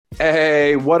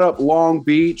Hey, what up, Long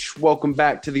Beach? Welcome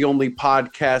back to the only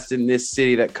podcast in this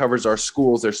city that covers our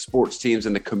schools, their sports teams,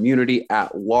 and the community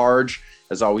at large.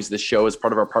 As always, this show is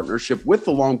part of our partnership with the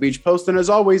Long Beach Post. And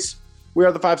as always, we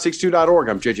are the 562.org.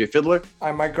 I'm JJ Fiddler.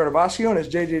 I'm Mike Cartabascio. And as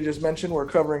JJ just mentioned, we're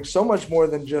covering so much more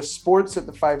than just sports at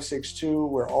the 562.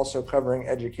 We're also covering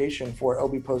education for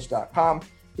lbpost.com.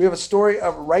 We have a story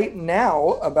up right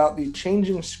now about the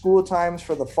changing school times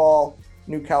for the fall.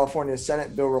 New California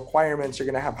Senate bill requirements are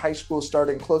going to have high school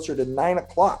starting closer to 9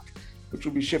 o'clock, which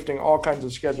will be shifting all kinds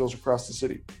of schedules across the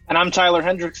city. And I'm Tyler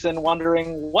Hendrickson,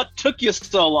 wondering what took you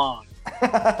so long?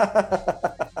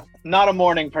 Not a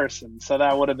morning person, so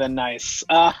that would have been nice.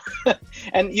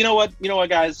 And you know what,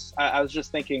 guys? I was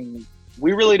just thinking,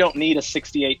 we really don't need a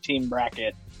 68-team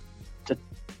bracket to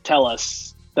tell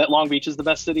us that Long Beach is the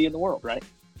best city in the world, right?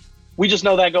 We just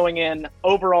know that going in,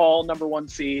 overall number one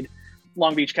seed,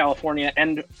 Long Beach, California.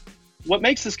 And what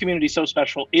makes this community so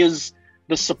special is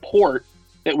the support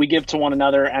that we give to one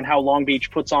another and how Long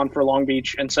Beach puts on for Long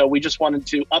Beach. And so we just wanted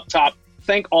to, up top,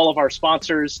 thank all of our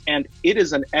sponsors. And it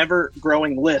is an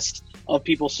ever-growing list of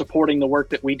people supporting the work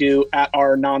that we do at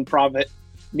our nonprofit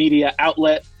media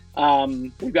outlet.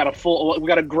 We've got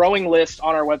a growing list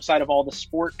on our website of all the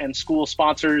sport and school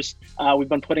sponsors. We've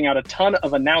been putting out a ton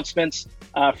of announcements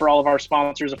for all of our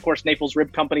sponsors. Of course, Naples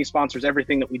Rib Company sponsors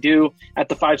everything that we do at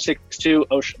the 562.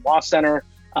 Ocean Law Center.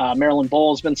 Marilyn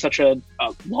Bowl has been such a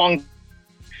long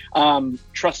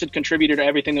trusted contributor to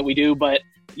everything that we do. But,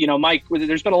 Mike,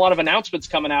 there's been a lot of announcements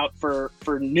coming out for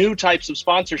new types of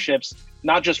sponsorships,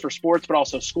 not just for sports, but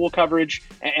also school coverage.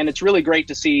 And it's really great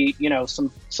to see,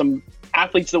 some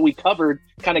athletes that we covered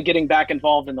kind of getting back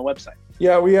involved in the website.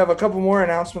 Yeah, we have a couple more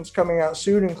announcements coming out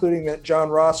soon, including that John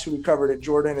Ross, who we covered at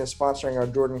Jordan, is sponsoring our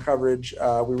Jordan coverage.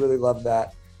 We really love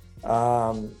that.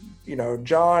 John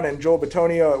and Joel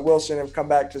Batonio at Wilson have come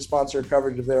back to sponsor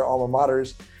coverage of their alma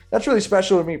maters. That's really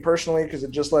special to me personally, because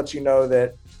it just lets you know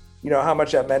that, how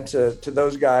much that meant to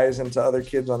those guys and to other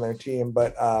kids on their team.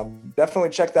 But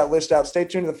definitely check that list out. Stay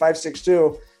tuned to the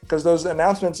 562, because those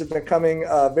announcements have been coming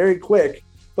very quick.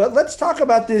 But let's talk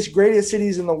about this greatest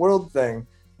cities in the world thing.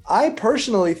 I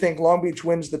personally think Long Beach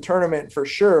wins the tournament for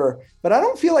sure, but I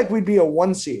don't feel like we'd be a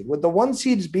one seed. Would the one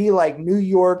seeds be like New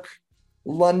York,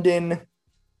 London,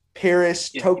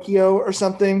 Paris, Tokyo, or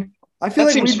something? I feel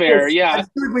that seems fair. Yeah, I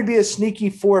feel like we'd be a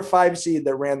sneaky 4 or 5 seed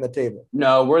that ran the table.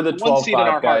 No, we're the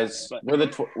 12-5 guys. We're the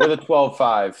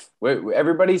 12-5.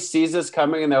 Everybody sees us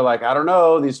coming and they're like, I don't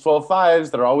know, these 12-5s,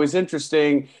 they're always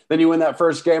interesting. Then you win that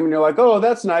first game and you're like, oh,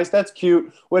 that's nice, that's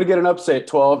cute. Way to get an upset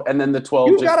 12, and then the 12.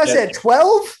 You got us at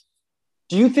 12?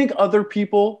 Do you think other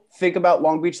people think about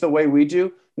Long Beach the way we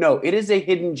do? No, it is a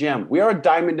hidden gem. We are a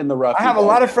diamond in the rough. I have a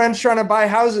lot of friends trying to buy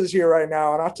houses here right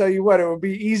now, and I'll tell you what, it would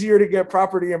be easier to get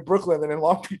property in Brooklyn than in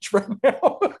Long Beach right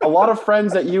now. A lot of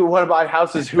friends that you want to buy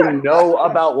houses who know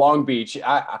about Long Beach.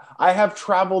 I have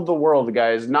traveled the world,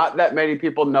 guys. Not that many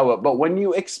people know it, but when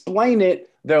you explain it,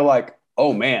 they're like,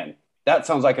 oh, man, that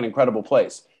sounds like an incredible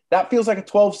place. That feels like a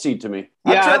 12 seed to me.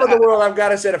 I've traveled the world. I've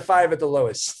got us at a 5 at the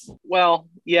lowest. Well,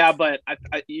 yeah, but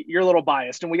you're a little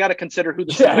biased, and we got to consider who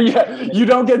the You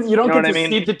don't get to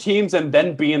seed the teams and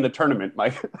then be in the tournament,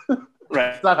 Mike. Right.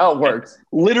 That's not how it works.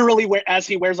 Literally, as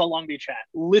he wears a Long Beach hat,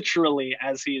 literally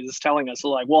as he is telling us,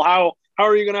 like, well, how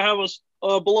are you going to have us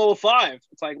below a 5?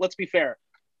 It's like, let's be fair.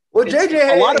 Well,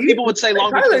 JJ, a lot of people would say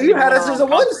Long Beach. Tyler, you had us as a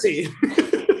 1 seed.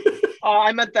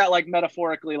 I meant that like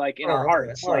metaphorically, like in our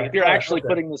hearts. Like if you're actually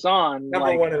putting this on,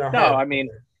 number one in our heart. No, I mean,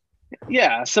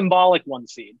 yeah, symbolic 1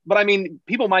 seed. But I mean,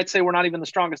 people might say we're not even the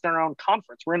strongest in our own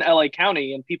conference. We're in LA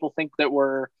County, and people think that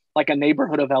we're like a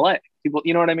neighborhood of LA. People,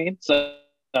 you know what I mean? So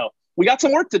we got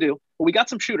some work to do, but we got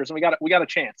some shooters, and we got a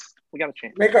chance. We got a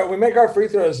chance. We make our free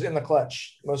throws in the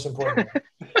clutch. Most important.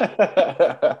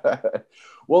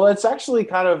 Well, it's actually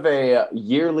kind of a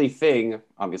yearly thing.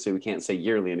 Obviously, we can't say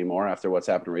yearly anymore after what's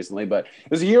happened recently, but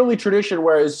it's a yearly tradition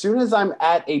where as soon as I'm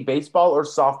at a baseball or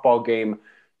softball game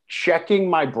checking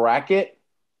my bracket,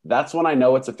 that's when I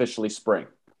know it's officially spring.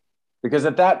 Because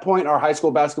at that point, our high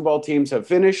school basketball teams have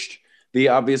finished.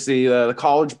 The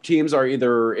college teams are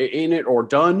either in it or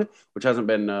done, which hasn't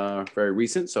been very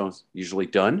recent, so it's usually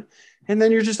done. And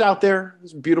then you're just out there,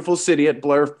 this beautiful city at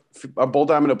Bowl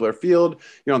Diamond at Blair Field.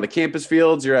 You're on the campus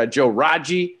fields. You're at Joe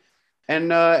Raji,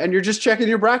 and you're just checking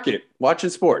your bracket, watching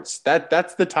sports.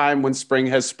 That's the time when spring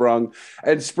has sprung,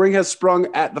 and spring has sprung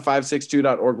at the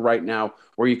 562.org right now,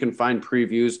 where you can find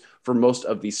previews for most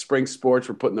of the spring sports.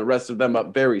 We're putting the rest of them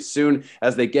up very soon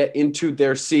as they get into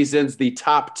their seasons. The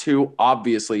top two,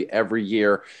 obviously, every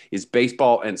year is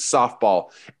baseball and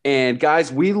softball. And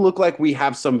guys, we look like we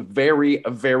have some very,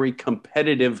 very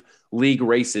competitive league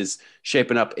races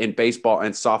shaping up in baseball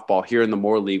and softball here in the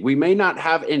Moore League. We may not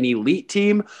have an elite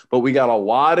team, but we got a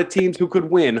lot of teams who could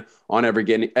win on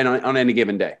any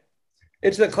given day.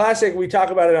 It's the classic. We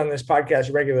talk about it on this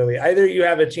podcast regularly. Either you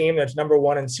have a team that's number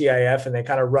one in CIF and they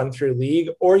kind of run through league,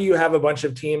 or you have a bunch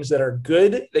of teams that are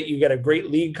good, that you get a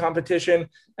great league competition.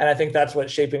 And I think that's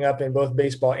what's shaping up in both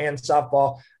baseball and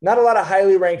softball. Not a lot of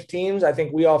highly ranked teams. I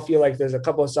think we all feel like there's a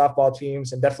couple of softball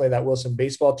teams and definitely that Wilson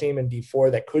baseball team in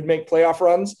D4 that could make playoff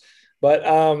runs. But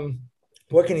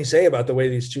what can you say about the way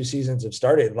these 2 seasons have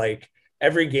started? Like,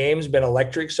 every game's been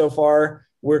electric so far.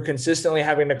 We're consistently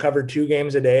having to cover 2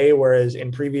 games a day, whereas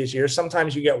in previous years,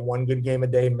 sometimes you get 1 good game a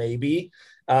day, maybe.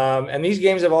 And these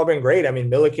games have all been great. I mean,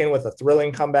 Milliken with a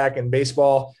thrilling comeback in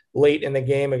baseball late in the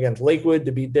game against Lakewood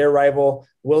to beat their rival.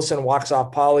 Wilson walks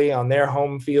off Poly on their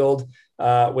home field,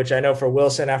 which I know for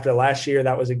Wilson after last year,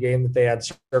 that was a game that they had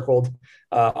circled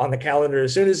on the calendar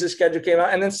as soon as the schedule came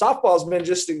out. And then softball's been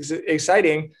just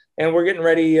exciting. And we're getting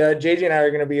ready. JJ and I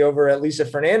are going to be over at Lisa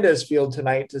Fernandez Field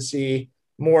tonight to see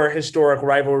more historic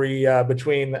rivalry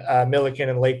between Milliken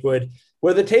and Lakewood,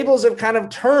 where the tables have kind of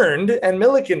turned and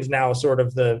Milliken's now sort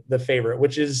of the favorite,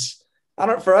 which is,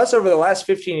 for us over the last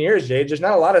 15 years, Jay, there's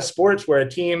not a lot of sports where a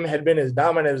team had been as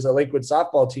dominant as a Lakewood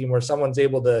softball team where someone's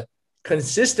able to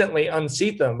consistently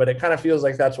unseat them, but it kind of feels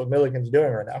like that's what Milliken's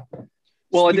doing right now.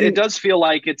 Well, it does feel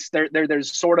like it's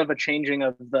there's sort of a changing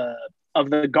of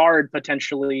the guard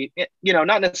potentially,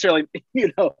 not necessarily,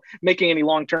 making any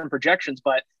long-term projections,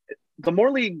 but the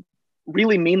Moore League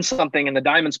really means something in the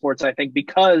diamond sports, I think,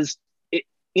 because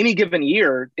any given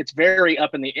year, it's very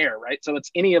up in the air, right? So it's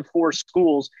any of 4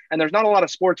 schools, and there's not a lot of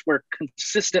sports where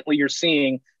consistently you're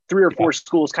seeing 3 or 4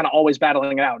 schools kind of always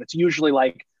battling it out. It's usually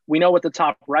like, we know what the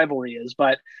top rivalry is,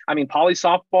 but I mean, Poly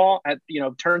softball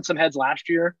turned some heads last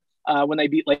year when they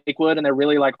beat Lakewood, and they're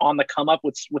really like on the come up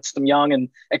with some young and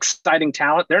exciting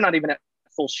talent. They're not even at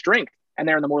full strength, and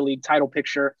they're in the Moore League title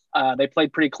picture. They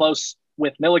played pretty close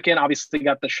with Milliken, obviously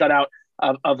got the shutout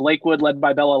of Lakewood led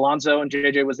by Bella Alonso, and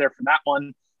JJ was there for that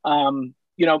one.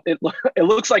 It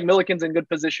looks like Milliken's in good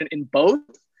position in both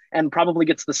and probably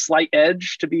gets the slight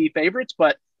edge to be favorites,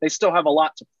 but they still have a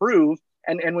lot to prove.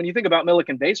 And when you think about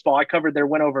Milliken baseball, I covered their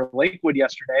win over Lakewood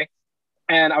yesterday,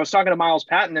 and I was talking to Miles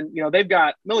Patton, and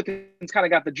Milliken's kind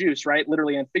of got the juice, right,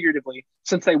 literally and figuratively,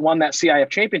 since they won that CIF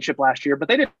championship last year, but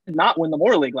they did not win the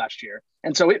Moore League last year,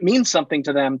 and so it means something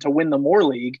to them to win the Moore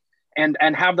League and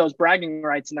have those bragging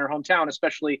rights in their hometown,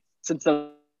 especially since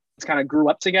those kind of grew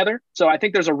up together. So I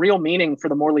think there's a real meaning for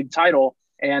the Moore League title,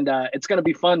 and it's going to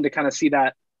be fun to kind of see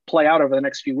that play out over the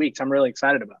next few weeks. I'm really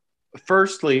excited about it.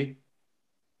 Firstly,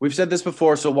 we've said this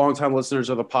before, so longtime listeners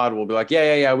of the pod will be like,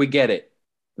 yeah, we get it.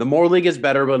 The Moore League is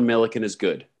better, but Milliken is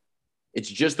good. It's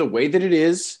just the way that it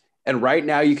is, and right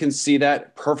now you can see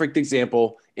that perfect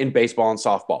example in baseball and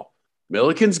softball.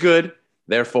 Milliken's good.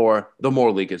 Therefore, the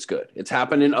Moore League is good. It's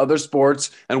happened in other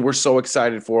sports, and we're so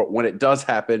excited for it when it does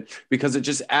happen because it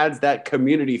just adds that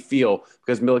community feel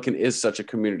because Milliken is such a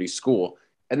community school.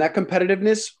 And that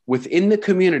competitiveness within the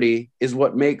community is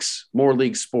what makes Moore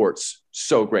League sports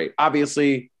so great.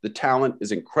 Obviously, the talent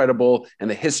is incredible and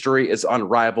the history is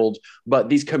unrivaled, but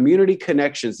these community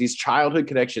connections, these childhood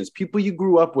connections, people you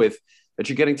grew up with that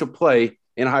you're getting to play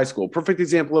in high school. Perfect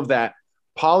example of that.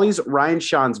 Poly's Ryan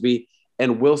Shonsby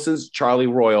and Wilson's Charlie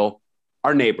Royal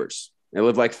are neighbors. They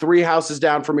live like 3 houses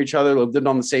down from each other, lived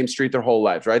on the same street their whole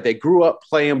lives, right? They grew up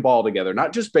playing ball together,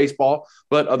 not just baseball,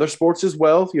 but other sports as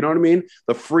well. You know what I mean?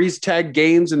 The freeze tag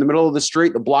games in the middle of the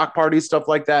street, the block parties, stuff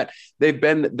like that. They've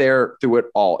been there through it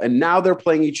all. And now they're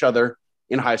playing each other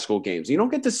in high school games. You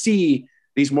don't get to see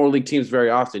these Moore League teams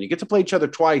very often. You get to play each other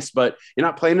twice, but you're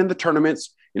not playing in the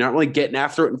tournaments. You're not really getting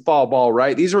after it in fall ball,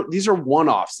 right? These are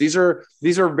one-offs. These are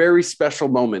very special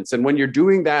moments. And when you're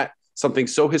doing that, something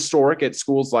so historic at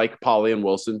schools like Poly and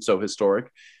Wilson, so historic.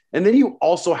 And then you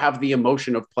also have the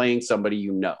emotion of playing somebody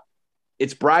you know.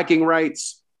 It's bragging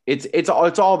rights. It's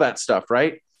all that stuff,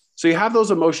 right? So you have those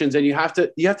emotions and you have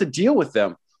to deal with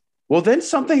them. Well, then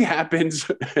something happens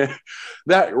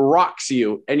that rocks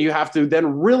you and you have to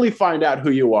then really find out who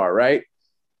you are, right?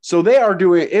 So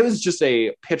it was just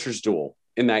a pitcher's duel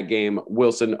in that game,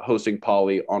 Wilson hosting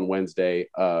Poly on Wednesday.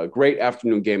 Great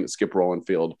afternoon game at Skip Rowland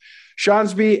Field.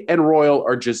 Shonsby and Royal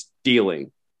are just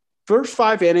dealing. First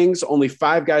 5 innings, only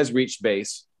 5 guys reached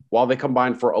base while they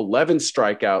combined for 11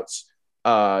 strikeouts.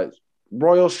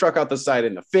 Royal struck out the side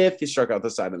in the 5th. He struck out the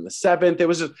side in the 7th.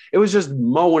 It was just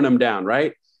mowing them down,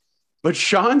 right? But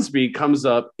Shonsby comes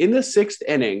up in the 6th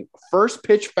inning, first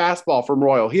pitch fastball from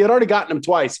Royal. He had already gotten him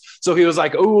twice. So he was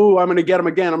like, ooh, I'm going to get him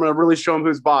again. I'm going to really show him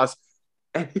who's boss.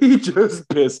 and he just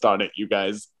pissed on it, you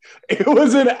guys. It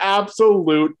was an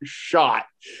absolute shot.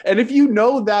 And if you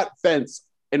know that fence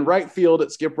in right field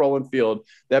at Skip Rowland Field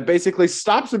that basically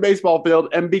stops the baseball field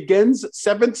and begins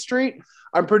 7th Street,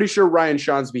 I'm pretty sure Ryan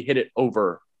Shawnsby hit it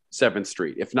over 7th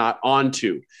Street, if not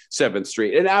onto 7th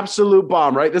Street. An absolute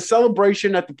bomb, right? The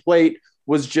celebration at the plate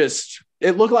was just,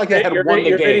 it looked like they had won the game.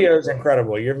 Your video is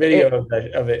incredible. Your video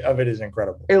of it is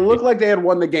incredible. It looked like they had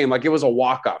won the game, like it was a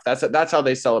walk-off. That's how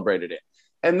they celebrated it.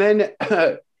 And then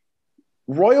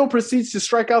Royal proceeds to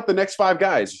strike out the next 5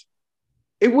 guys.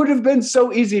 It would have been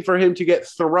so easy for him to get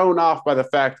thrown off by the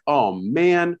fact, oh,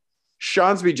 man,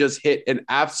 Shawnsby just hit an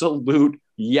absolute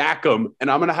yakkum,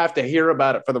 and I'm going to have to hear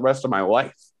about it for the rest of my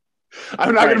life.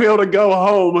 I'm not going to be able to go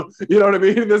home. You know what I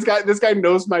mean? This guy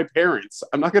knows my parents.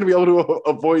 I'm not going to be able to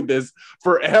avoid this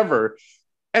forever.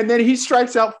 And then he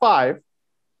strikes out 5.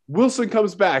 Wilson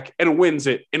comes back and wins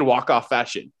it in walk-off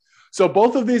fashion. So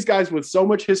both of these guys with so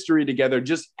much history together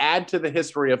just add to the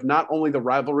history of not only the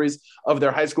rivalries of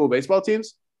their high school baseball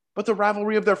teams, but the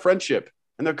rivalry of their friendship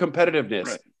and their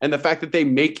competitiveness and the fact that they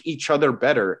make each other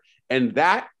better. And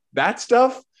that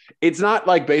stuff, it's not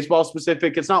like baseball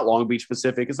specific. It's not Long Beach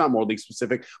specific. It's not Moore League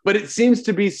specific, but it seems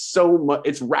to be so much.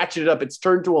 It's ratcheted up. It's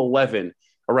turned to 11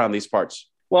 around these parts.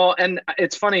 Well, and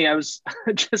it's funny. I was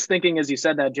just thinking as you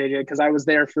said that, JJ, because I was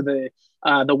there for the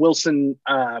Wilson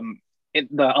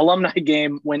the alumni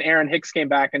game when Aaron Hicks came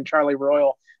back and Charlie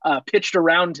Royal pitched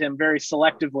around him very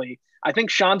selectively. I think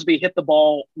Shawnsby hit the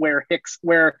ball where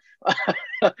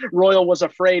Royal was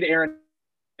afraid Aaron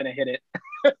was going to hit it.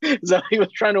 So he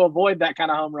was trying to avoid that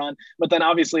kind of home run. But then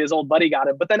obviously his old buddy got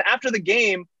it. But then after the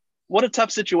game, what a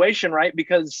tough situation, right?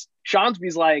 Because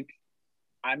Shawnsby's like,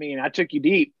 I mean, I took you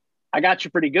deep. I got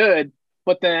you pretty good.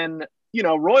 But then,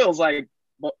 Royal's like,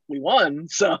 well, we won.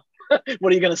 So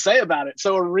what are you going to say about it?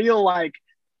 So a real,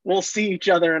 we'll see each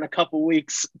other in a couple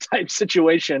weeks type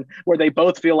situation where they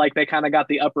both feel like they kind of got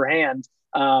the upper hand.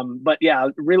 But yeah,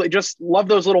 really just love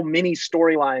those little mini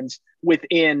storylines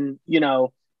within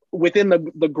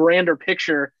the grander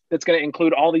picture that's going to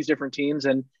include all these different teams.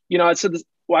 And, I said this,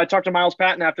 I talked to Miles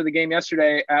Patton after the game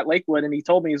yesterday at Lakewood, and he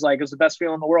told me, he's like, it's the best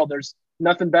feeling in the world. There's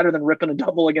nothing better than ripping a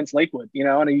double against Lakewood,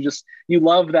 and you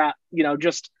love that,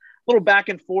 just little back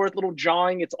and forth, little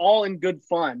jawing. It's all in good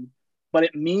fun, but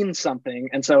it means something.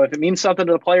 And so if it means something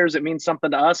to the players, it means something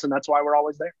to us. And that's why we're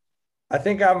always there. I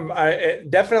think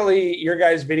definitely your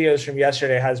guys' videos from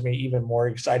yesterday has me even more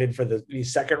excited for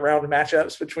these second round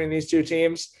matchups between these two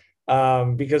teams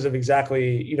because of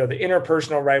exactly, the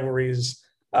interpersonal rivalries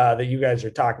that you guys are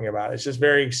talking about. It's just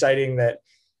very exciting that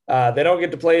they don't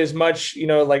get to play as much,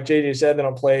 like JJ said, they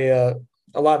don't play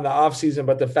a lot in the off season,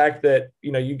 but the fact that,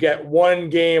 you get one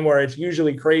game where it's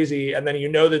usually crazy and then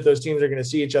that those teams are going to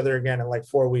see each other again in like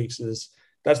 4 weeks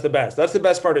that's the best. That's the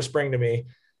best part of spring to me,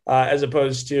 as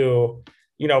opposed to,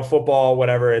 football,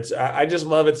 whatever. I just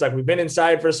love it. It's like we've been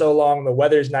inside for so long. The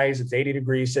weather's nice. It's 80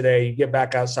 degrees today. You get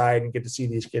back outside and get to see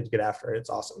these kids get after it. It's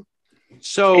awesome.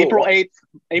 So April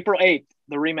 8th,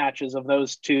 the rematches of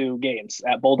those two games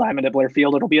at Bull Diamond at Blair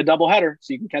Field. It'll be a doubleheader,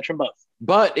 so you can catch them both.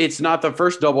 But it's not the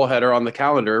first doubleheader on the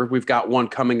calendar. We've got one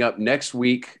coming up next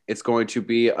week. It's going to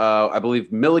be, I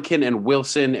believe, Milliken and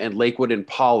Wilson and Lakewood and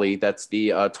Poly. That's the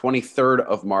 23rd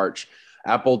of March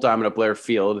at Bull Diamond at Blair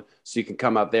Field. So you can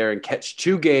come out there and catch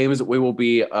 2 games. We will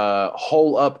be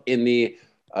hole up in the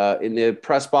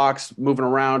press box, moving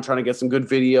around, trying to get some good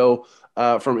video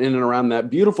from in and around that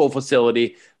beautiful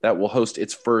facility that will host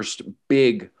its first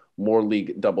big Moore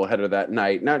League doubleheader that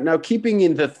night. Now, keeping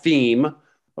in the theme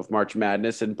of March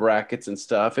Madness and brackets and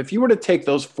stuff, if you were to take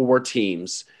those 4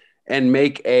 teams and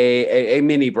make a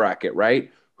mini bracket,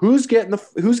 right? Who's getting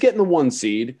the 1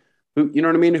 seed? Who, you know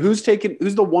what I mean? Who's the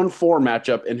 1-4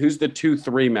 matchup and who's the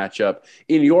 2-3 matchup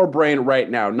in your brain right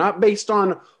now? Not based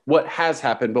on what has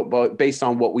happened, but based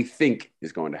on what we think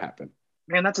is going to happen.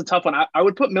 Man, that's a tough one. I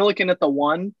would put Milliken at the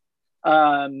 1,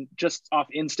 just off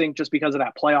instinct, just because of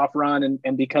that playoff run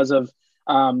and because of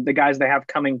the guys they have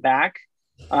coming back.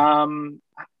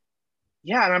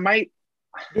 Yeah, and I might.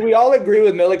 Do we all agree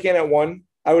with Milliken at 1?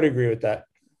 I would agree with that.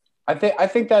 I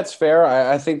think that's fair.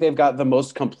 I think they've got the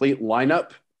most complete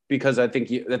lineup because I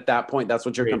think at that point that's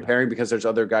what you're comparing because there's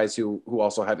other guys who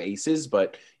also have aces.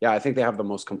 But yeah, I think they have the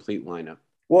most complete lineup.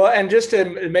 Well, and just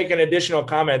to make an additional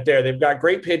comment there, they've got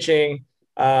great pitching,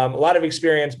 a lot of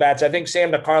experienced bats. I think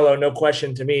Sam DiCarlo, no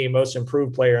question to me, most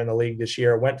improved player in the league this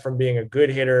year, went from being a good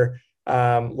hitter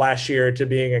last year to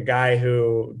being a guy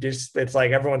who just, it's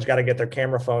like everyone's got to get their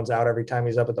camera phones out every time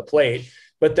he's up at the plate.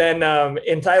 But then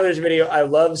in Tyler's video, I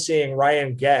love seeing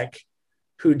Ryan Geck,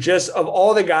 who just, of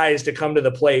all the guys to come to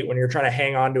the plate when you're trying to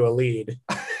hang on to a lead,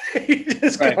 He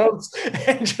just comes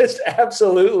and just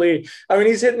absolutely, I mean,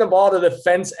 he's hitting the ball to the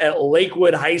fence at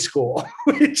Lakewood High School,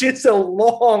 which is a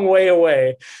long way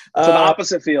away. To the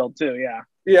opposite field too. Yeah.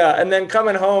 Yeah, and then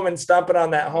coming home and stomping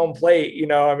on that home plate, you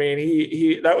know, I mean,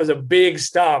 he that was a big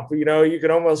stomp. You know, you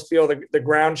could almost feel the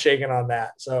ground shaking on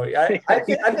that. So I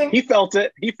think he felt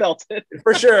it. He felt it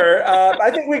for sure.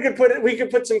 I think we could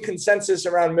put some consensus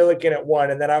around Milliken at 1,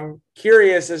 and then I'm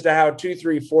curious as to how 2,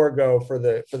 3, 4 go for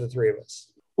the three of us.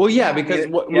 Well, yeah, because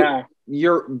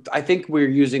I think we're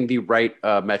using the right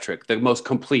metric, the most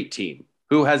complete team,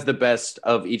 who has the best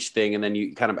of each thing, and then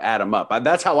you kind of add them up.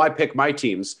 That's how I pick my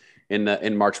teams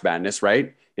in March Madness,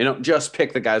 right? You don't just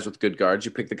pick the guys with good guards.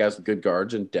 You pick the guys with good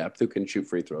guards and depth who can shoot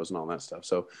free throws and all that stuff.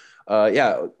 So,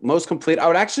 most complete. I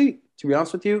would actually, to be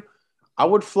honest with you, I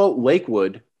would float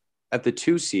Lakewood at the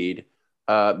 2 seed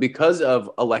because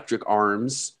of electric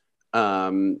arms.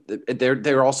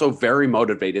 They're also very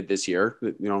motivated this year.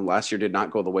 You know, last year did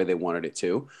not go the way they wanted it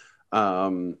to.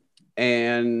 I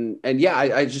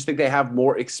just think they have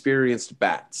more experienced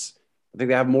bats. I think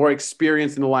they have more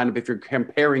experience in the lineup if you're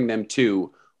comparing them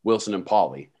to Wilson and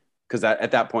Pauly, because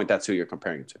at that point, that's who you're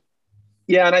comparing to.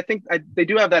 Yeah, and I think they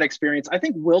do have that experience. I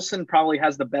think Wilson probably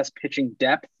has the best pitching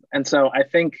depth. And so I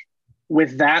think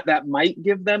with that might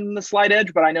give them the slight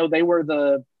edge. But I know they were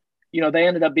they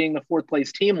ended up being the 4th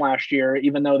place team last year,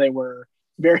 even though they were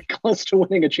very close to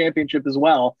winning a championship as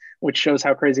well, which shows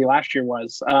how crazy last year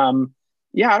was. I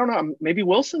don't know. Maybe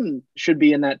Wilson should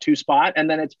be in that 2 spot. And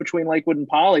then it's between Lakewood and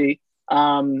Pauly.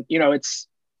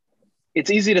 It's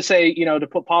easy to say, to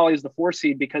put Pauly as the 4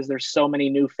 seed because there's so many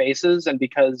new faces and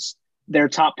because their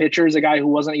top pitcher is a guy who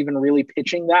wasn't even really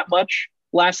pitching that much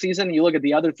last season. You look at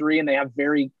the other 3 and they have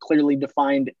very clearly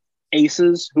defined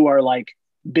aces who are like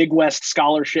Big West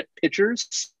scholarship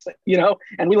pitchers,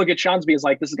 and we look at Schansby as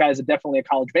like, this guy is definitely a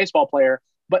college baseball player,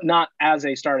 but not as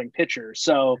a starting pitcher.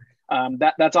 So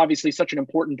that's obviously such an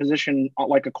important position,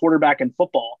 like a quarterback in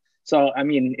football. So, I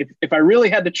mean, if I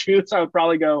really had to choose, I would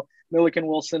probably go Milliken,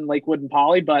 Wilson, Lakewood, and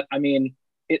Pauly. But, I mean,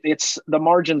 it's the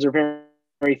margins are very,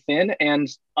 very thin. And,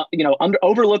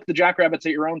 overlook the Jackrabbits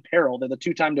at your own peril. They're the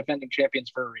 2-time defending champions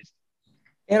for a reason.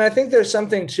 And I think there's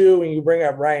something, too, when you bring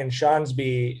up Ryan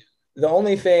Schansby. The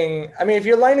only thing – I mean, if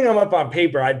you're lining them up on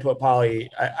paper, I'd put Pauly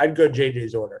 – I'd go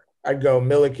JJ's order. I'd go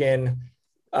Milliken,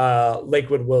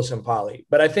 Lakewood, Wilson, Pauly.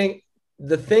 But I think –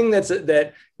 the thing that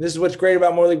this is what's great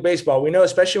about Moore League baseball. We know,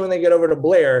 especially when they get over to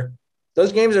Blair,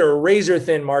 those games are razor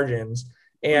thin margins.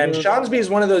 And Schansby is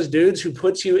one of those dudes who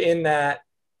puts you in that.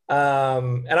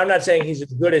 And I'm not saying he's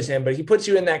as good as him, but he puts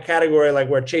you in that category, like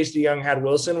where Chase DeYoung had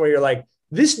Wilson, where you're like,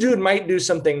 this dude might do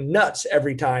something nuts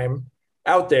every time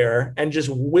out there and just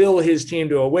will his team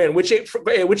to a win, which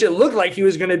it looked like he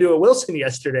was going to do at Wilson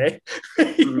yesterday,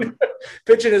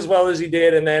 pitching as well as he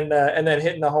did, and then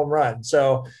hitting the home run.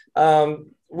 So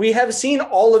we have seen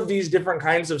all of these different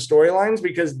kinds of storylines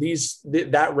because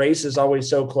that race is always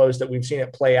so close that we've seen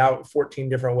it play out 14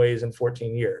 different ways in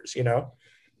 14 years. Yeah,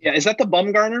 is that the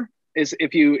Bumgarner? Is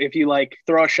if you like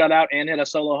throw a shutout and hit a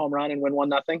solo home run and win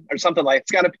 1-0 or something, like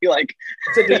it's got to be like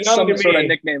some sort of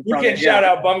nickname. You can shout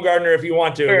out Bumgarner if you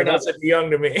want to. Fair enough. That's young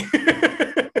to me.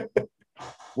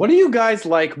 What do you guys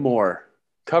like more,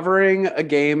 covering a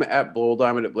game at Bull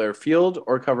Diamond at Blair Field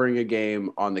or covering a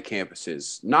game on the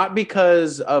campuses? Not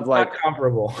because of like not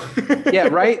comparable. Yeah,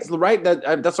 right. That's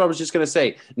what I was just gonna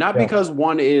say. Not because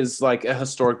one is like a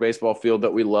historic baseball field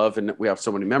that we love and we have so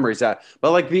many memories at,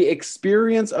 but like the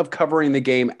experience of covering the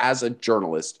game as a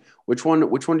journalist. Which one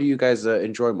do you guys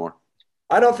enjoy more?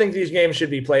 I don't think these games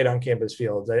should be played on campus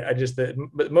fields.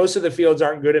 But most of the fields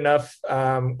aren't good enough,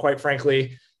 quite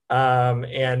frankly.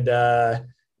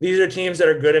 These are teams that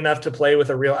are good enough to play with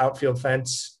a real outfield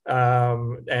fence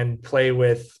and play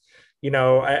with,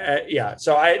 So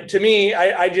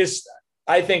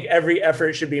I think every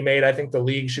effort should be made. I think the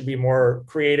league should be more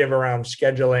creative around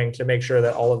scheduling to make sure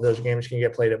that all of those games can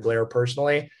get played at Blair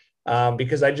personally,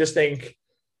 because I just think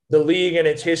the league and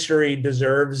its history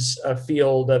deserves a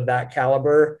field of that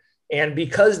caliber. And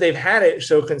because they've had it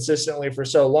so consistently for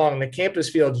so long, the campus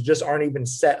fields just aren't even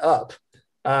set up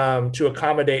to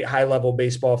accommodate high-level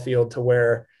baseball field to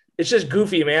where it's just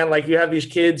goofy, man. Like you have these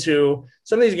kids who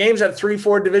some of these games have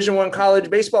 3-4 Division I college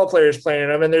baseball players playing in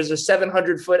them, and there's a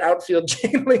 700-foot outfield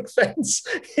chain link fence.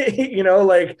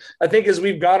 Like I think as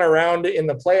we've gone around in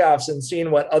the playoffs and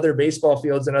seen what other baseball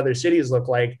fields in other cities look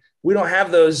like, we don't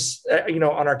have those, on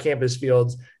our campus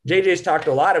fields. JJ's talked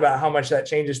a lot about how much that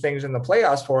changes things in the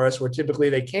playoffs for us, where typically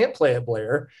they can't play at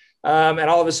Blair. And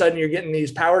all of a sudden you're getting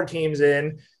these power teams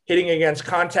in, hitting against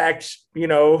contact,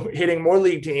 hitting more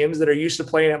league teams that are used to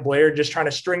playing at Blair, just trying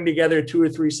to string together 2 or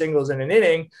 3 singles in an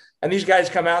inning. And these guys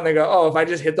come out and they go, oh, if I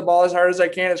just hit the ball as hard as I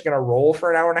can, it's going to roll for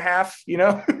an hour and a half,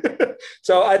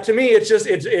 So to me,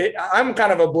 I'm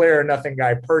kind of a Blair or nothing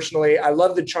guy personally. I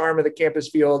love the charm of the campus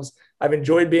fields. I've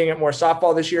enjoyed being at more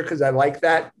softball this year because I like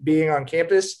that being on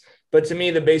campus. But to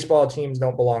me, the baseball teams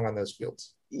don't belong on those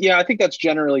fields. Yeah, I think that's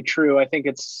generally true. I think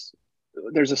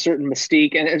there's a certain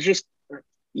mystique, and it's just,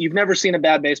 you've never seen a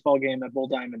bad baseball game at Bull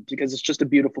Diamond because it's just a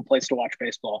beautiful place to watch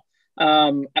baseball.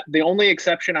 The only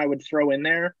exception I would throw in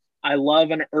there, I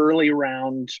love an early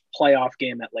round playoff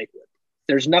game at Lakewood.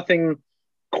 There's nothing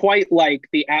quite like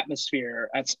the atmosphere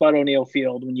at Spud O'Neill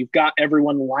Field when you've got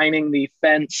everyone lining the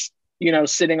fence,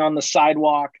 sitting on the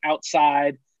sidewalk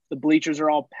outside. The bleachers are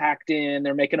all packed in.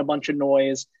 They're making a bunch of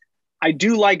noise. I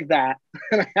do like that.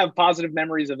 I have positive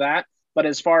memories of that. But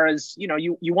as far as,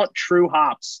 you want true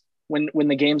hops when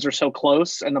the games are so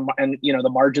close and the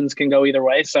margins can go either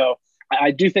way. So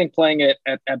I do think playing it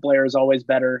at Blair is always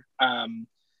better.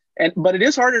 But it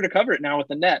is harder to cover it now with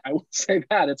the net. I will say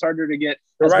that it's harder to get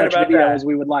as much video as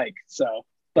we would like. So,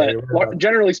 but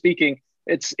generally speaking,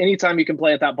 it's anytime you can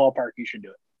play at that ballpark, you should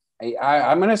do it.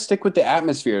 I'm going to stick with the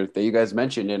atmosphere that you guys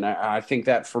mentioned. And I think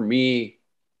that for me,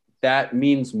 that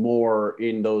means more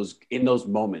in those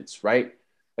moments, right?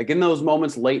 Like in those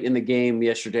moments late in the game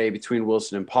yesterday between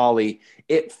Wilson and Poly,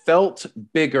 it felt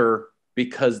bigger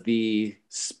because the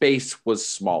space was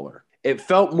smaller. It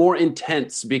felt more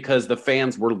intense because the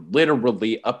fans were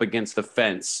literally up against the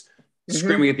fence,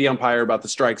 screaming at the umpire about the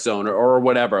strike zone or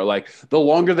whatever. Like the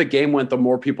longer the game went, the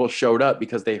more people showed up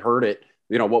because they heard it,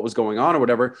 what was going on or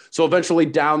whatever. So eventually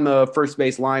down the first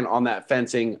base line on that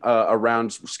fencing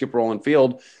around Skip Rowland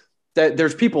Field, that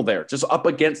there's people there just up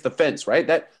against the fence, right?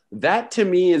 That to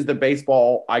me is the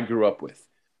baseball I grew up with.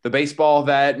 The baseball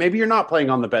that maybe you're not playing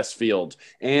on the best field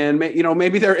and,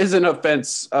 maybe there isn't a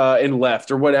fence in left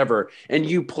or whatever. And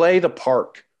you play the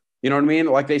park, you know what I mean?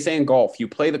 Like they say in golf, you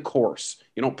play the course.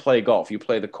 You don't play golf, you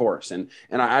play the course. And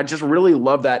I just really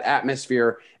love that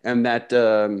atmosphere and that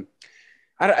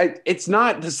it's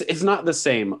not the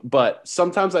same, but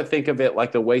sometimes I think of it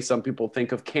like the way some people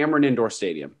think of Cameron Indoor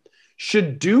Stadium.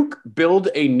 Should Duke build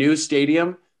a new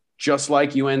stadium just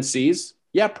like UNC's?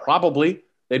 Yeah, probably.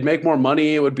 They'd make more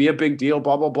money. It would be a big deal,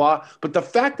 blah, blah, blah. But the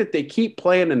fact that they keep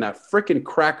playing in that freaking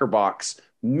cracker box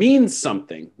means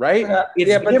something, right?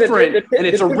 It's different and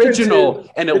it's original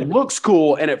and it looks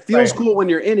cool and it feels cool when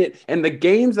you're in it. And the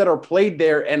games that are played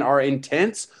there and are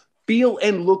intense feel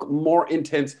and look more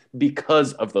intense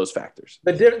because of those factors.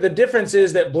 The difference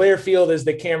is that Blair Field is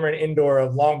the Cameron Indoor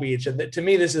of Long Beach. And to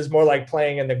me, this is more like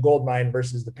playing in the Gold Mine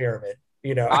versus the Pyramid.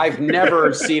 I've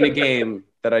never seen a game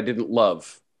that I didn't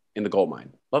love in the Gold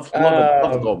Mine. Love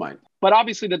the Gold Mine. But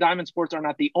obviously the Diamond Sports are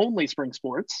not the only spring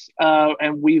sports.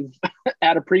 And we've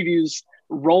had a previews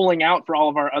rolling out for all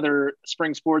of our other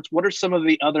spring sports. What are some of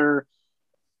the other,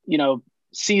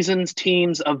 seasons,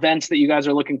 teams, events that you guys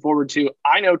are looking forward to?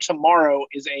 I know tomorrow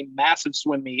is a massive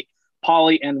swim meet.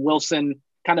 Poly and Wilson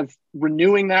kind of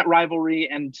renewing that rivalry.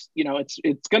 And,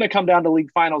 it's going to come down to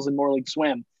league finals and more league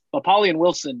swim. But Poly and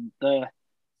Wilson, the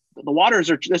waters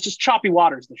it's just choppy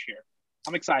waters this year.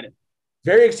 I'm excited.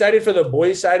 Very excited for the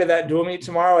boys' side of that dual meet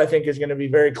tomorrow. I think is going to be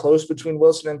very close between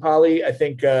Wilson and Poly. I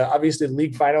think obviously the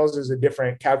league finals is a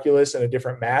different calculus and a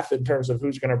different math in terms of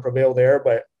who's going to prevail there.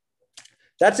 But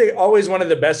that's always one of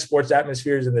the best sports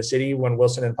atmospheres in the city when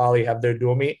Wilson and Poly have their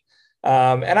dual meet.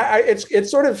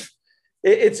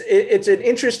 It's an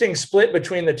interesting split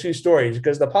between the two stories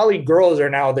because the Poly girls are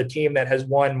now the team that has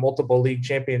won multiple league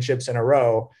championships in a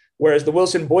row, whereas the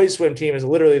Wilson boys swim team is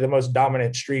literally the most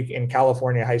dominant streak in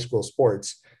California high school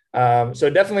sports.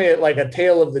 So definitely like a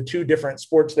tale of the two different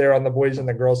sports there on the boys and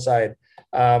the girls side.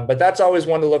 But that's always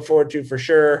one to look forward to for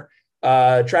sure.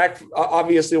 Track,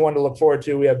 obviously one to look forward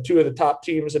to. We have two of the top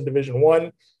teams in Division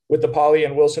I with the Poly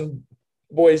and Wilson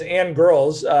boys and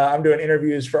girls. I'm doing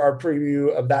interviews for our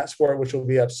preview of that sport, which will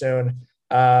be up soon.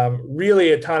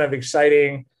 Really a ton of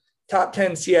exciting top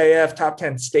 10 CIF, top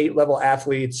 10 state level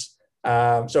athletes.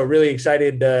 So really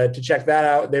excited to check that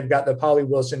out. They've got the Poly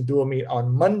Wilson dual meet on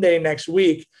Monday next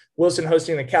week. Wilson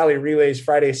hosting the Cali Relays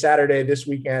Friday, Saturday this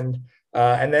weekend.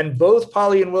 And then both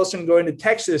Poly and Wilson going to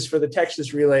Texas for the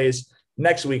Texas Relays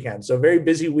next weekend. So very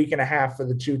busy week and a half for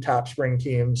the two top spring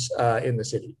teams in the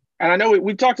city. And I know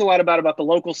we've talked a lot about the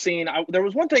local scene. There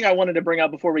was one thing I wanted to bring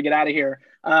up before we get out of here,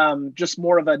 just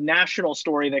more of a national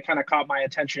story that kind of caught my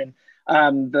attention.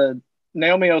 The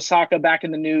Naomi Osaka back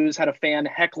in the news had a fan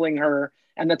heckling her,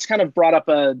 and that's kind of brought up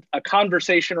a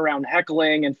conversation around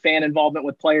heckling and fan involvement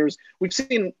with players. We've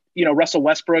seen Russell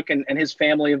Westbrook and his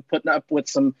family have put up with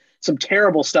some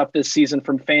terrible stuff this season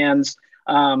from fans.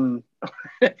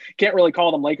 Can't really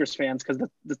call them Lakers fans because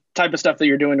the type of stuff that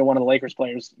you're doing to one of the Lakers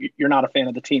players, you're not a fan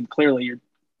of the team. Clearly, you're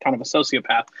kind of a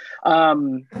sociopath.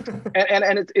 And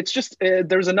it's just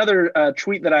there's another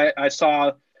tweet that I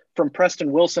saw from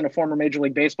Preston Wilson, a former Major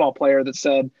League Baseball player, that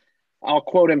said, I'll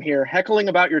quote him here: "Heckling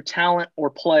about your talent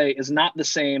or play is not the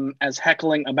same as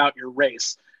heckling about your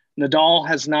race. Nadal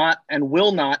has not and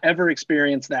will not ever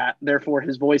experience that. Therefore,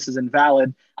 his voice is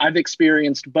invalid. I've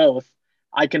experienced both.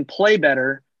 I can play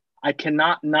better. I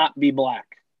cannot not be black."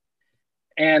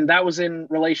 And that was in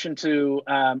relation to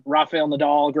Rafael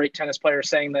Nadal, a great tennis player,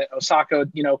 saying that Osaka,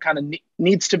 kind of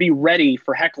needs to be ready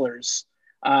for hecklers.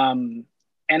 And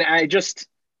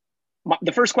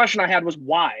the first question I had was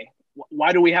why?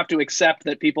 Why do we have to accept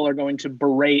that people are going to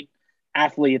berate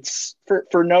athletes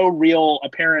for no real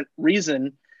apparent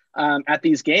reason at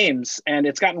these games? And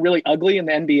it's gotten really ugly in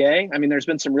the NBA. I mean, there's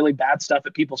been some really bad stuff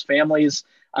at people's families.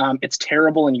 It's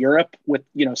terrible in Europe with,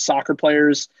 soccer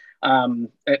players.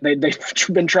 They've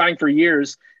been trying for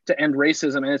years to end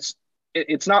racism. And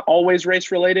it's not always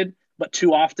race related, but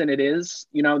too often it is.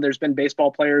 There's been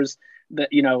baseball players that,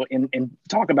 in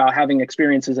talk about having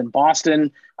experiences in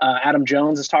Boston. Adam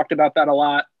Jones has talked about that a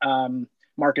lot.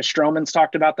 Marcus Stroman's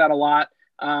talked about that a lot.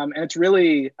 And it's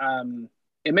really,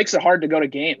 it makes it hard to go to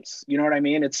games. You know what I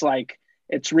mean? It's like,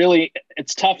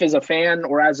 it's tough as a fan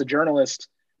or as a journalist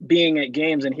being at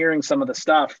games and hearing some of the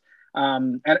stuff.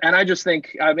 And I just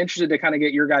think I'm interested to kind of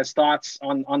get your guys' thoughts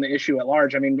on the issue at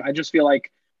large. I mean, I just feel like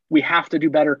we have to do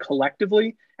better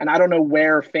collectively. And I don't know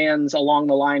where fans along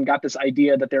the line got this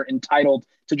idea that they're entitled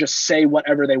to just say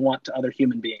whatever they want to other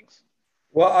human beings.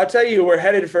 Well, I'll tell you, we're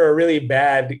headed for a really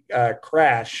bad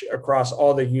crash across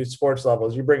all the youth sports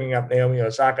levels. You're bringing up Naomi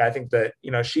Osaka. I think that,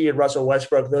 she and Russell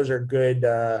Westbrook, those are good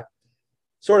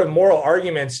sort of moral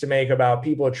arguments to make about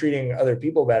people treating other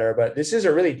people better. But this is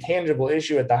a really tangible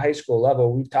issue at the high school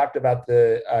level. We've talked about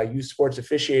the youth sports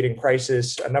officiating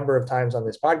crisis a number of times on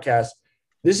this podcast.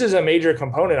 This is a major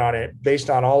component on it based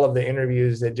on all of the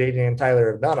interviews that JJ and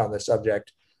Tyler have done on the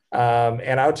subject.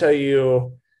 And I'll tell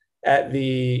you, at the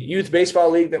youth baseball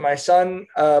league that my son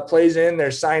plays in,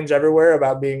 there's signs everywhere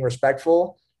about being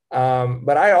respectful.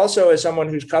 But I also, as someone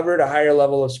who's covered a higher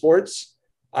level of sports,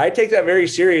 I take that very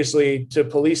seriously to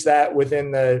police that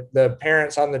within the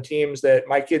parents on the teams that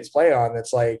my kids play on.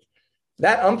 That's like,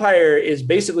 that umpire is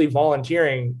basically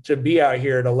volunteering to be out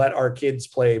here to let our kids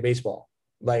play baseball.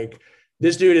 Like,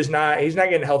 this dude he's not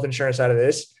getting health insurance out of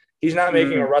this. He's not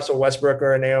making a Russell Westbrook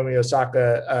or a Naomi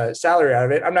Osaka salary out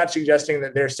of it. I'm not suggesting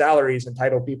that their salaries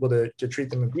entitle people to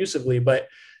treat them abusively, but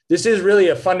this is really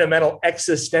a fundamental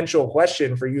existential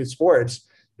question for youth sports,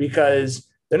 because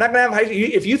they're not going to have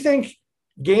if you think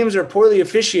games are poorly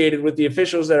officiated with the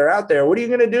officials that are out there, what are you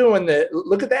going to do when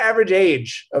look at the average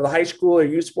age of the high school or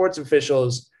youth sports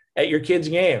officials at your kids'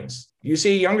 games? You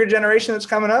see a younger generation that's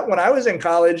coming up. When I was in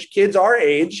college, kids our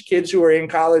age, kids who are in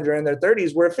college or in their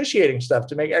 30s, were officiating stuff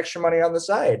to make extra money on the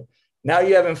side. Now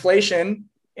you have inflation,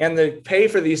 and the pay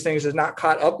for these things is not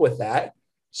caught up with that.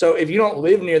 So if you don't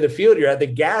live near the field you're at, the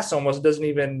gas almost doesn't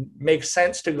even make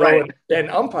sense to go and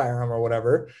umpire them or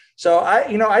whatever. So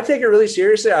I take it really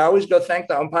seriously. I always go thank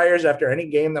the umpires after any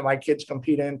game that my kids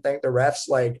compete in, thank the refs.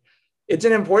 Like, it's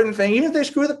an important thing. Even if they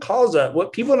screw the calls up,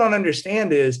 what people don't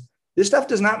understand is this stuff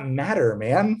does not matter,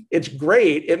 man. It's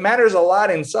great. It matters a lot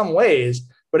in some ways,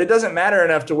 but it doesn't matter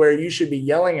enough to where you should be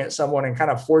yelling at someone and kind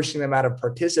of forcing them out of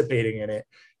participating in it.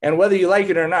 And whether you like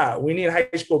it or not, we need high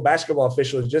school basketball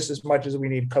officials just as much as we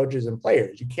need coaches and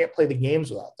players. You can't play the games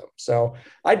without them. So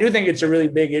I do think it's a really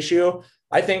big issue.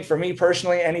 I think for me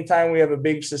personally, anytime we have a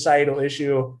big societal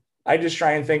issue, I just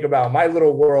try and think about my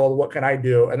little world. What can I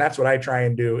do? And that's what I try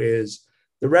and do is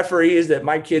the referees that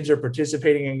my kids are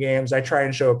participating in games, I try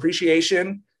and show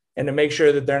appreciation and to make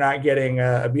sure that they're not getting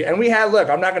abused. And we had, look,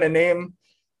 I'm not going to name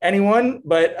anyone,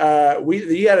 but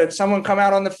we had someone come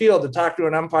out on the field to talk to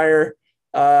an umpire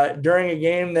during a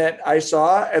game that I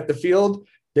saw at the field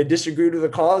that disagreed with the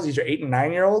calls. These are 8 and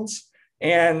 9-year-olds,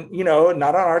 and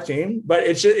not on our team,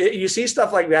 but you see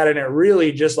stuff like that, and it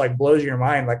really just like blows your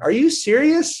mind. Like, are you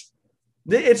serious?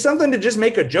 It's something to just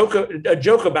make a joke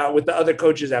about with the other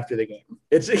coaches after the game.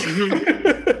 It's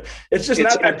just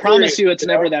not. I promise you, it's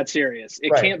never that serious.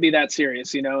 It can't be that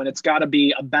serious, and it's got to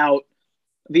be about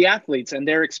the athletes and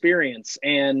their experience.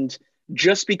 And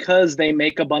just because they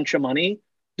make a bunch of money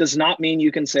does not mean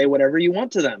you can say whatever you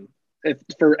want to them.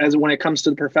 When it comes to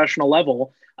the professional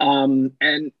level, you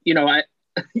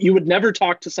would never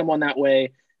talk to someone that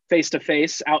way face to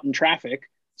face out in traffic.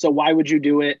 So why would you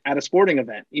do it at a sporting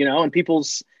event? And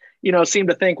people's seem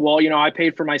to think, well, I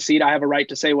paid for my seat. I have a right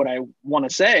to say what I want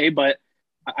to say. But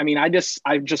I mean, I just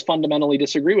fundamentally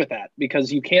disagree with that,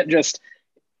 because you can't just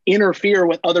interfere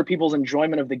with other people's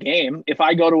enjoyment of the game. If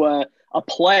I go to a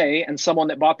play and someone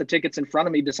that bought the tickets in front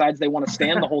of me decides they want to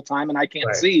stand the whole time and I can't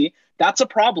Right. see, that's a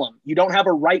problem. You don't have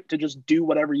a right to just do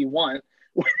whatever you want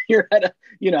when you're at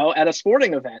a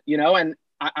sporting event, and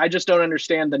I just don't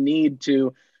understand the need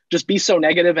to just be so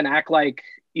negative and act like,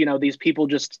 these people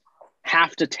just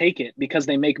have to take it because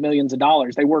they make millions of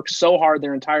dollars. They work so hard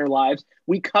their entire lives.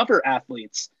 We cover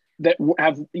athletes that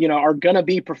have, are going to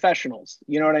be professionals.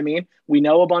 You know what I mean? We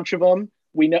know a bunch of them.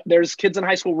 We know there's kids in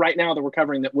high school right now that we're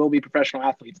covering that will be professional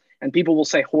athletes, and people will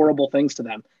say horrible things to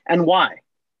them. And why?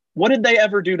 What did they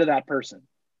ever do to that person?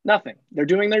 Nothing. They're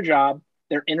doing their job.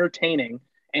 They're entertaining.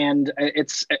 And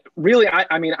it's really,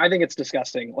 I mean, I think it's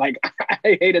disgusting. Like,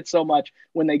 I hate it so much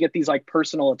when they get these like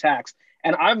personal attacks.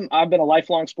 And I've been a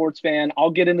lifelong sports fan. I'll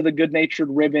get into the good-natured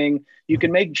ribbing. You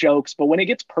can make jokes, but when it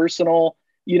gets personal,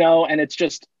 and it's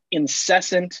just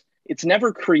incessant, it's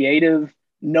never creative.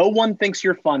 No one thinks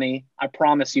you're funny. I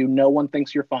promise you, no one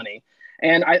thinks you're funny.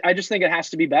 And I just think it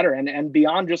has to be better. And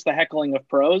beyond just the heckling of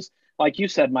pros, like you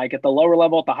said, Mike, at the lower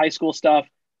level, at the high school stuff,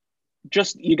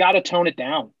 just, you got to tone it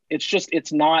down.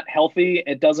 It's not healthy.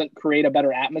 It doesn't create a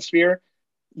better atmosphere.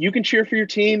 You can cheer for your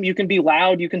team. You can be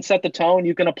loud. You can set the tone.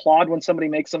 You can applaud when somebody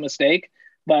makes a mistake.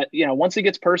 But, once it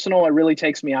gets personal, it really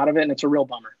takes me out of it. And it's a real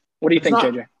bummer. What do you think,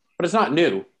 JJ? But it's not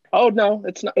new. Oh, no,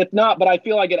 it's not. But I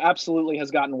feel like it absolutely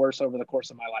has gotten worse over the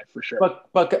course of my life, for sure.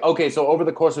 But okay, so over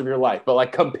the course of your life, but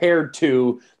like compared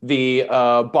to the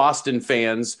Boston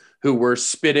fans who were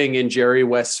spitting in Jerry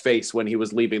West's face when he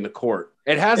was leaving the court,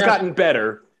 it has gotten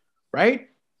better, right?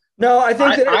 No, I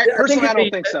think I personally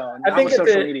don't think so. I think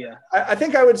social media. I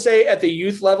think I would say at the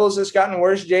youth levels, it's gotten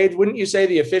worse. Jade, wouldn't you say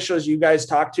the officials you guys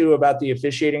talk to about the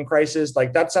officiating crisis,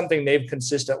 like that's something they've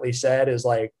consistently said is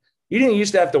like, you didn't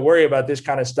used to have to worry about this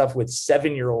kind of stuff with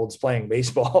 7-year-olds playing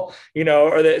baseball,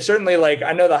 or that certainly, like,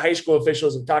 I know the high school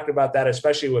officials have talked about that,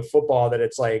 especially with football, that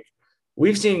it's like,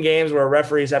 we've seen games where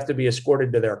referees have to be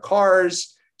escorted to their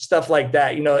cars, stuff like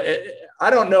that. I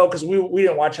don't know, because we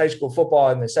didn't watch high school football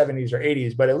in the 70s or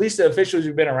 80s, but at least the officials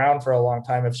who've been around for a long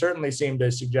time have certainly seemed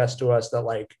to suggest to us that,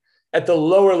 like, at the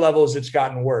lower levels, it's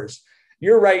gotten worse.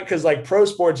 You're right, because like pro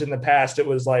sports in the past, it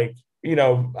was like,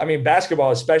 basketball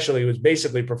especially was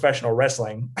basically professional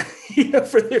wrestling,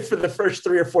 for the first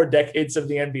 3 or 4 decades of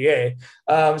the NBA.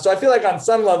 So I feel like on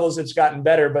some levels it's gotten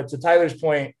better, but to Tyler's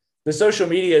point, the social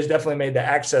media has definitely made the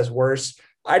access worse.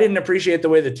 I didn't appreciate the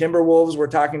way the Timberwolves were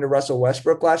talking to Russell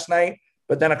Westbrook last night,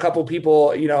 but then a couple people,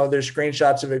 there's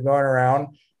screenshots of it going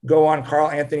around, go on Karl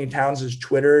Anthony Towns'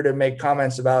 Twitter to make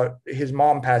comments about his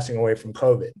mom passing away from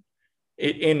COVID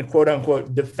in quote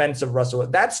unquote defense of Russell.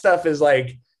 That stuff is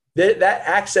like, that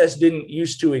access didn't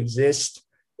used to exist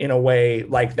in a way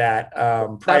like that.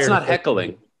 That's not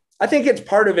heckling. I think it's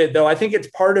part of it, though. I think it's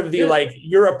part of the, like,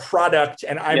 you're a product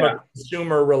and I'm a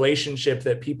consumer relationship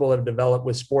that people have developed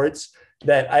with sports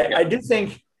that I do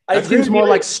think. That seems more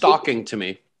like stalking to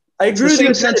me. I agree with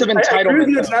you. Sense of entitlement. I agree with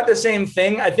you. It's not the same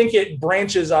thing. I think it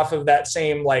branches off of that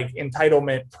same, like,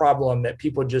 entitlement problem that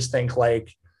people just think,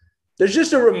 like, there's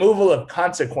just a removal of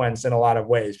consequence in a lot of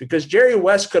ways, because Jerry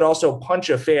West could also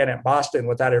punch a fan at Boston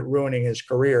without it ruining his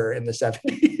career in the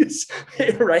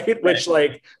 70s, right? Which,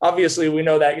 like, obviously we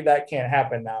know that can't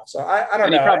happen now. So I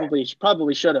don't know. He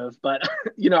probably should have, but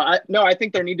I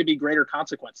think there need to be greater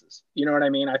consequences. You know what I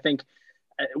mean? I think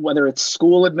whether it's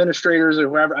school administrators or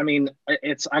whoever, I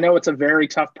know it's a very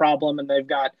tough problem and they've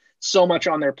got so much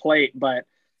on their plate, but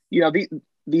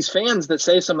these fans that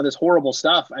say some of this horrible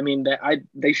stuff,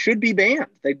 they should be banned.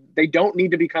 They don't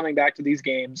need to be coming back to these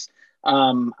games.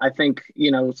 I think,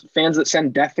 fans that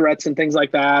send death threats and things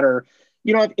like that, or,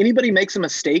 if anybody makes a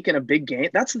mistake in a big game,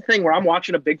 that's the thing where I'm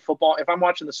watching a big football. If I'm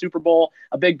watching the Super Bowl,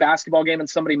 a big basketball game, and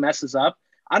somebody messes up,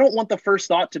 I don't want the first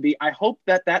thought to be, I hope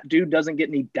that dude doesn't get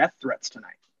any death threats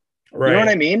tonight. Right. You know what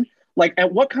I mean? Like,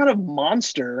 and what kind of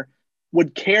monster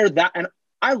would care that? And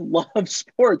I love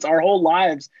sports. Our whole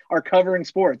lives are covering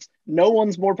sports. No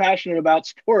one's more passionate about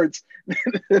sports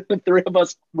than the three of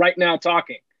us right now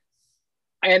talking.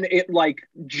 And it, like,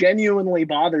 genuinely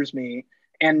bothers me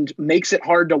and makes it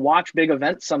hard to watch big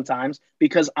events sometimes,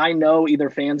 because I know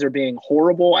either fans are being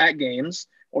horrible at games,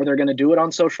 or they're going to do it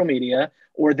on social media,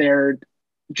 or they're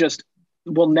just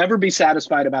will never be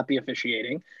satisfied about the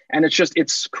officiating. And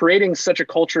it's creating such a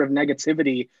culture of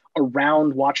negativity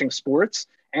around watching sports.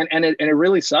 And it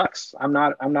really sucks. I'm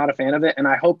not a fan of it. And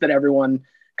I hope that everyone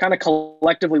kind of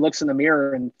collectively looks in the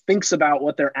mirror and thinks about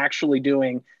what they're actually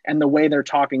doing and the way they're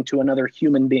talking to another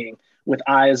human being with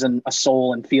eyes and a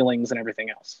soul and feelings and everything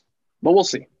else. but we'll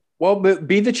see. Well,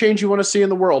 be the change you want to see in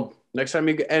the world. Next time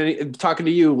and talking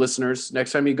to you listeners,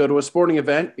 next time you go to a sporting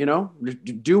event,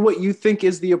 do what you think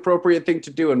is the appropriate thing to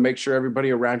do and make sure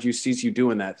everybody around you sees you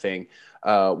doing that thing.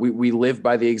 We live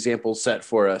by the example set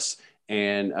for us.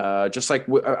 And just like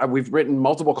we've written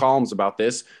multiple columns about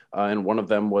this, and one of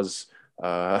them was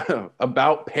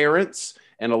about parents,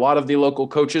 and a lot of the local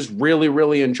coaches really,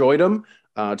 really enjoyed them.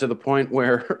 To the point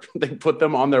where they put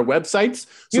them on their websites.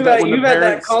 You've had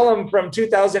that column from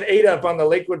 2008 up on the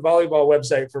Lakewood Volleyball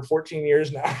website for 14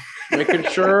 years now. Making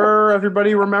sure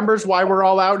everybody remembers why we're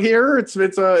all out here. It's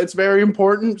very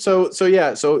important. So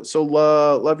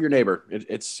love your neighbor.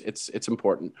 It's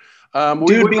important.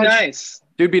 Dude, be nice.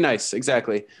 Dude, be nice.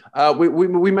 Exactly.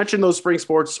 We mentioned those spring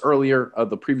sports earlier.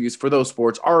 The previews for those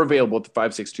sports are available at the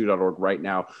 562.org right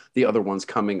now. The other ones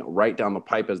coming right down the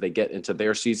pipe as they get into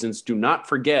their seasons. Do not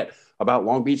forget about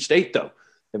Long Beach State, though.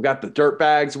 They've got the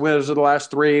Dirtbags, winners of the last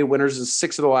 3, winners of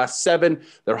 6 of the last 7.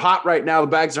 They're hot right now. The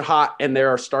Bags are hot, and they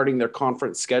are starting their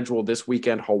conference schedule this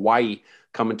weekend. Hawaii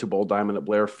coming to Bull Diamond at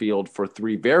Blair Field for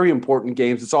 3 very important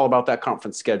games. It's all about that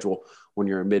conference schedule when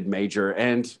you're a mid-major.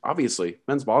 And obviously,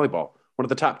 men's volleyball, one of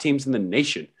the top teams in the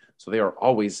nation. So they are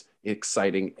always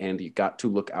exciting, and you got to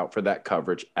look out for that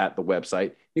coverage at the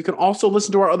website. You can also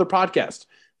listen to our other podcast,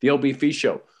 The LB Fee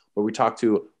Show, where we talk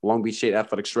to Long Beach State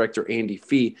Athletics Director Andy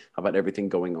Fee about everything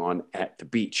going on at the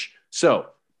beach. So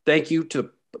thank you to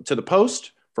the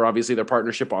Post for obviously their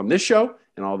partnership on this show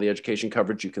and all the education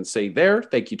coverage you can say there.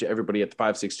 Thank you to everybody at the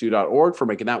 562.org for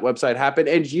making that website happen.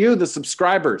 And you, the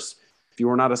subscribers. If you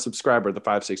are not a subscriber, the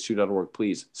 562.org,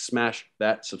 please smash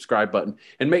that subscribe button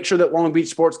and make sure that Long Beach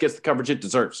Sports gets the coverage it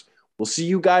deserves. We'll see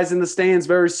you guys in the stands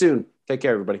very soon. Take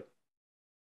care, everybody.